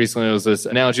I was reading recently, there was this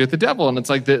analogy with the devil. And it's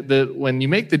like when you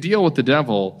make the deal with the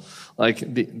devil, like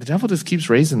the devil just keeps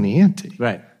raising the ante.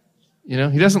 Right. He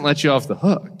doesn't let you off the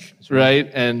hook, right?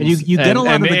 And you get a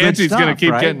lot of the good stuff, ante's going to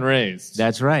keep getting raised.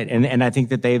 That's right, and I think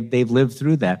that they've lived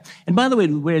through that. And by the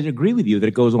way, I agree with you that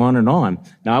it goes on and on.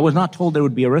 Now, I was not told there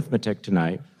would be arithmetic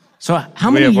tonight. So, how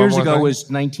many years ago was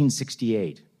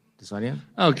 1968?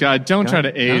 Oh God! Don't try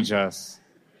to age us.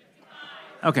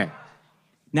 Okay.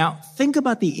 Now, think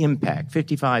about the impact.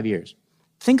 55 years.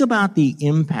 Think about the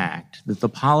impact that the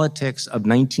politics of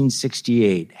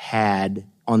 1968 had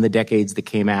on the decades that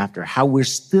came after, how we're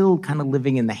still kind of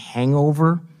living in the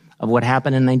hangover of what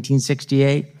happened in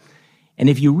 1968. And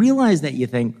if you realize that, you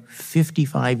think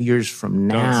 55 years from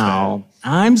now,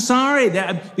 I'm sorry,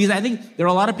 because I think there are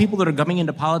a lot of people that are coming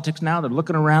into politics now. They're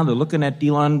looking around, they're looking at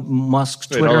Elon Musk's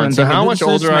Twitter. And so how much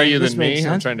older are you than me?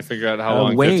 I'm trying to figure out how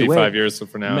long 55 years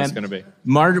from now is going to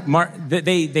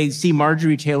be. They see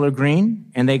Marjorie Taylor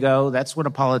Greene, and they go, that's what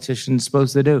a politician's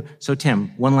supposed to do. So, Tim,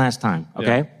 one last time,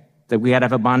 okay? Yeah. That we got to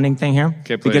have a bonding thing here?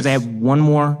 Okay, please. Because I have one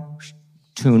more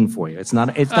tune for you. It's not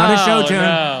a show tune.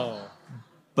 No.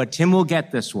 But Tim will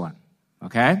get this one,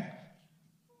 okay?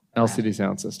 LCD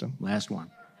sound system. Last one.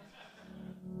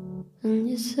 And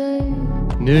you say,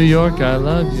 New York, I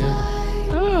love you.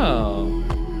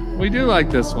 Oh, we do like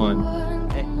this one.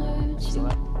 Hey.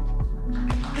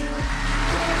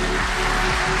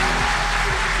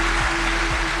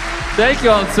 Thank you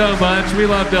all so much. We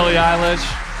love Billie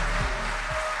Eilish.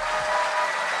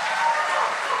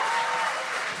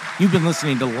 You've been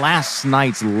listening to last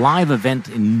night's live event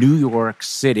in New York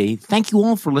City. Thank you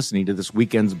all for listening to this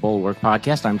weekend's Bulwark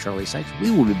Podcast. I'm Charlie Sykes.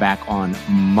 We will be back on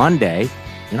Monday.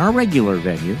 in our regular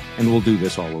venue, and we'll do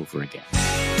this all over again.